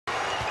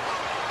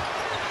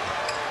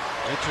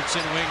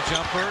Richardson wing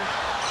jumper.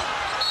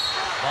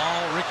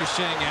 Ball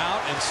ricocheting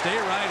out, and stay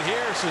right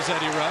here, says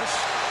Eddie Rush.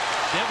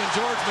 Devean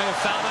George may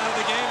have fouled out of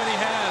the game, and he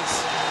has.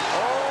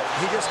 Oh,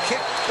 he just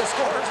kicked the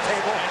scorer's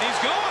table. And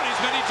he's gone.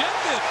 He's been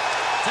ejected.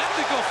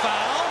 Technical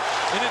foul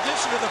in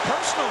addition to the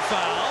personal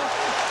foul.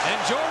 And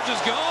George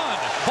is gone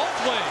both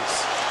ways.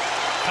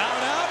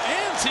 Fouled out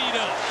and teed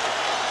up.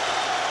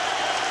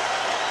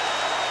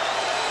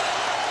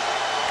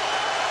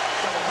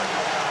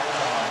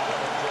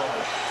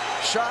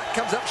 Shot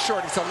comes up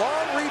short. It's a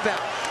long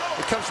rebound.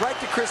 It comes right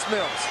to Chris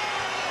Mills.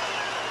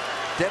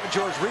 Devean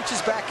George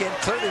reaches back in.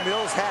 Clearly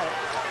Mills had it.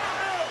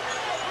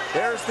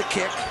 There's the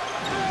kick.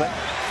 But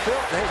Phil,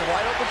 there's a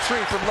wide open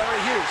three from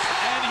Larry Hughes.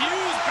 And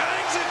Hughes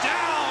bangs it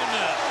down.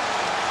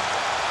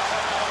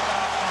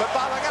 But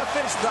Bob, I got to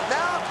finish this up.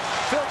 Now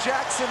Phil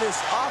Jackson is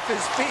off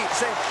his feet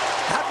saying,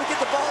 how do we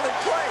get the ball in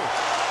play?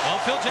 Well,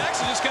 Phil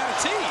Jackson just got a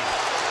tee.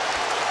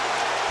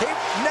 He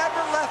never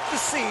left the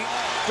seat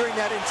during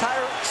that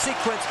entire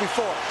sequence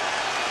before.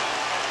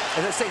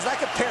 And they say he's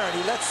like a parent.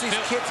 He lets these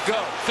kids go.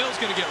 Phil's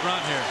going to get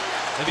run here.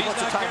 If he's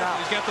not careful,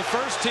 he's got the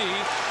first tee.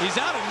 He's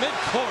out in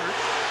midcourt.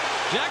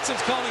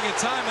 Jackson's calling a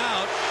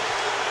timeout.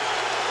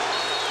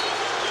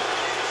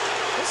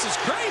 This is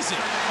crazy.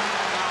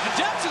 And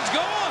Jackson's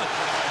gone.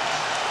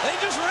 They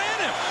just ran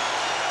him.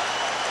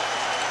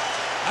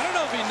 I don't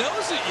know if he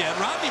knows it yet.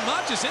 Rodney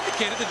Mott just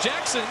indicated that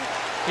Jackson,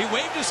 he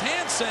waved his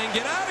hand saying,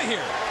 get out of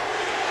here.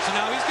 So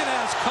now he's going to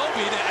ask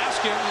Kobe to ask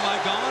him, am I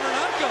gone or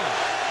not gone?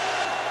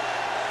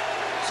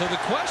 So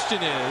the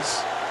question is,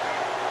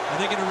 are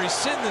they going to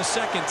rescind the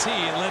second tee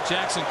and let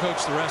Jackson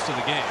coach the rest of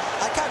the game?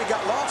 I kind of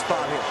got lost,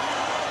 Bob, here.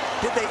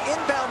 Did they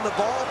inbound the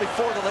ball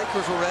before the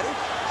Lakers were ready?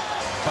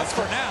 But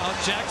for now,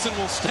 Jackson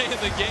will stay in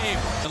the game.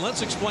 And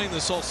let's explain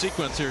this whole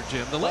sequence here,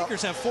 Jim. The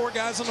Lakers have 4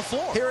 guys on the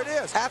floor. Here it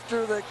is.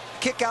 After the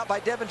kick out by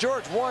Devean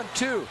George, 1,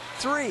 2,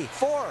 3,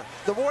 4.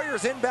 The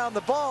Warriors inbound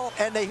the ball,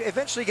 and they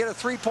eventually get a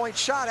three-point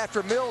shot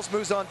after Mills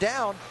moves on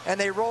down, and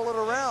they roll it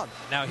around.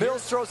 Now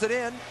Mills throws it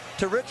in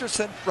to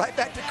Richardson, right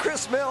back to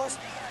Chris Mills,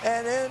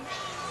 and then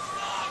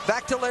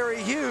back to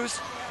Larry Hughes.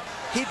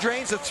 He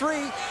drains a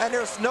three, and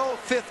there's no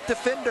fifth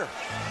defender.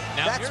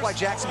 Now that's why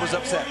Jackson was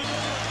upset.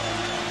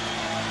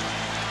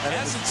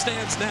 As it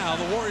stands now,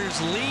 the Warriors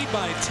lead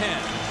by 10.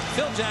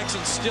 Phil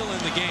Jackson's still in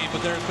the game,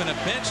 but there's been a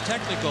bench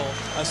technical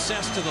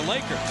assessed to the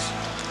Lakers.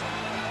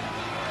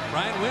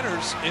 Brian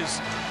Winters is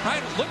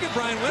trying to look at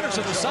Brian Winters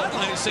on the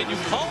sideline and saying, you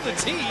called the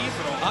tee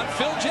on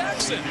Phil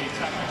Jackson.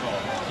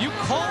 You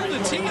called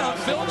the tee on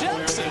Phil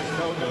Jackson.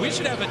 We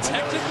should have a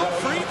technical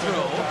free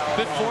throw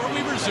before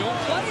we resume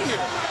play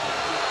here.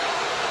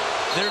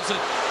 There's a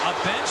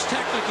bench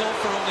technical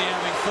for only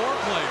having 4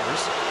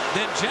 players.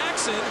 Then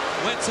Jackson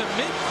went to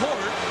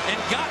midcourt and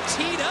got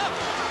teed up.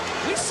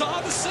 We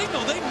saw the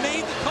signal. They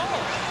made the call.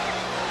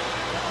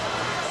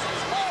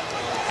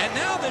 And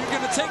now they're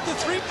going to take the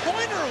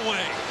three-pointer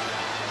away.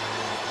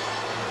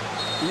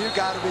 You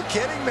got to be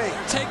kidding me.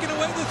 They're taking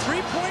away the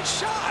three-point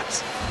shot.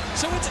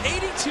 So it's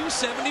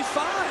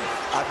 82-75.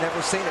 I've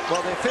never seen it.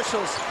 Well, the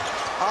officials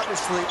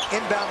obviously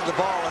inbounded the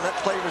ball and let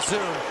play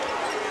resume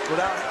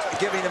without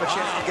giving them a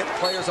chance to get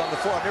players on the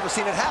floor. I've never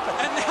seen it happen.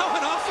 And now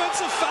an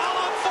offensive foul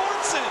on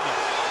Fortson.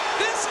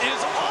 This is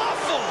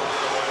awful.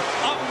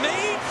 A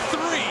made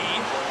 3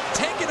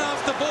 taken off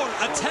the board.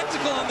 A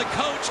technical on the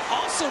coach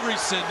also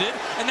rescinded.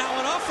 And now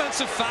an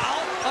offensive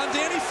foul on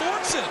Danny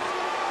Fortson.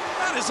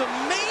 That is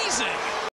amazing.